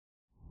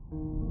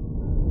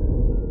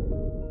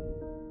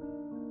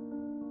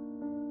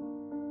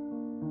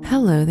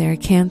Hello there,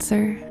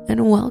 Cancer,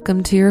 and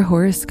welcome to your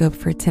horoscope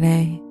for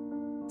today,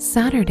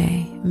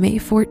 Saturday, May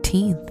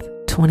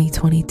 14th,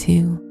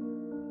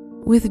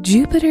 2022. With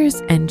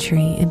Jupiter's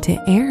entry into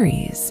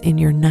Aries in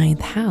your 9th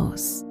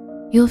house,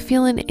 you'll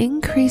feel an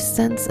increased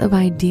sense of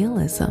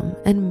idealism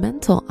and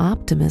mental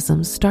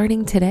optimism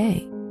starting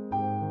today.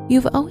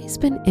 You've always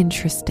been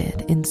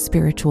interested in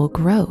spiritual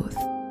growth,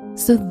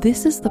 so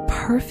this is the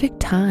perfect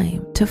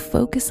time to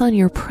focus on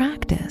your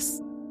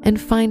practice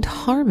and find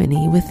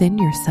harmony within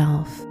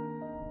yourself.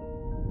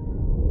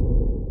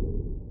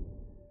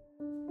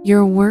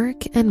 Your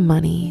work and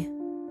money.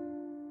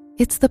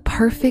 It's the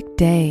perfect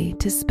day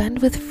to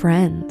spend with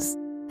friends,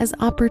 as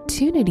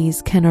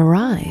opportunities can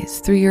arise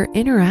through your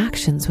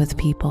interactions with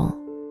people.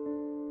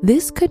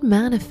 This could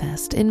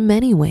manifest in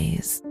many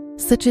ways,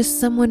 such as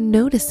someone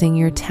noticing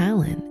your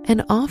talent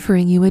and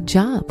offering you a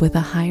job with a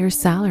higher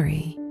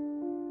salary.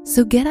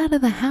 So get out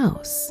of the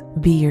house,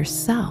 be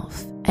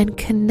yourself, and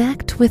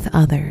connect with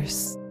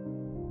others.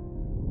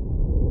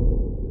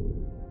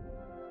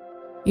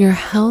 Your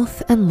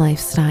health and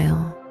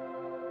lifestyle.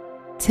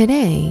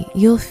 Today,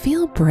 you'll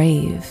feel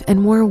brave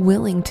and more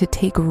willing to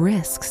take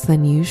risks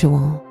than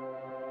usual.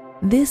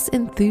 This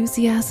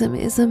enthusiasm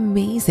is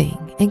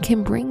amazing and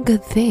can bring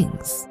good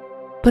things,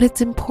 but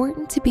it's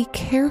important to be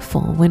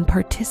careful when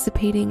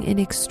participating in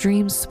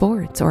extreme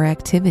sports or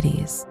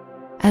activities,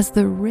 as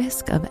the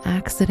risk of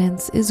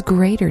accidents is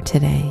greater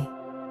today.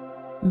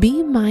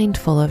 Be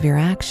mindful of your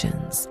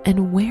actions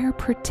and wear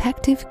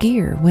protective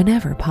gear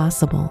whenever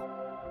possible.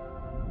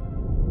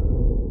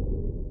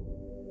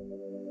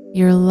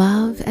 Your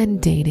love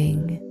and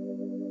dating.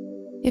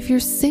 If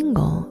you're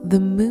single, the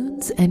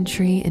moon's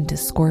entry into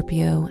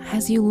Scorpio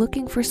has you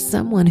looking for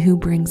someone who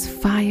brings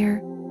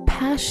fire,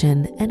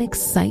 passion, and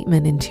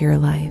excitement into your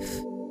life.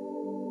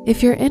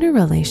 If you're in a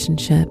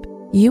relationship,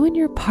 you and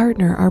your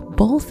partner are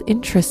both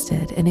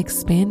interested in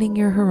expanding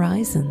your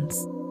horizons,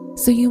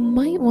 so you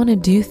might want to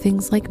do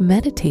things like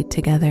meditate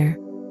together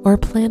or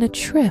plan a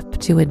trip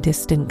to a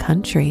distant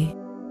country.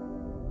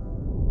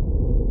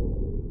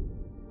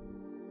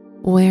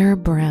 Wear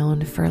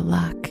brown for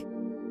luck.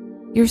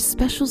 Your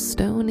special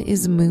stone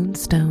is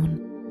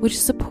moonstone, which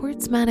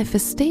supports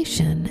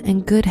manifestation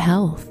and good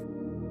health.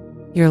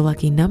 Your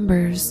lucky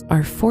numbers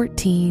are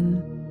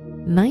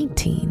 14,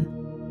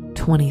 19,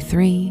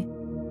 23,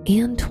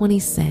 and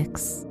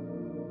 26.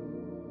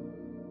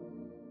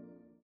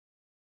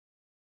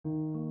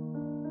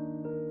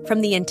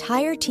 From the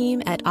entire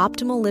team at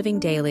Optimal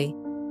Living Daily,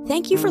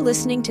 thank you for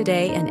listening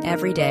today and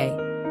every day.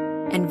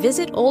 And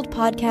visit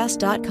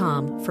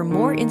oldpodcast.com for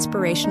more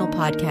inspirational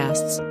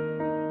podcasts.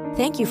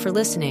 Thank you for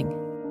listening.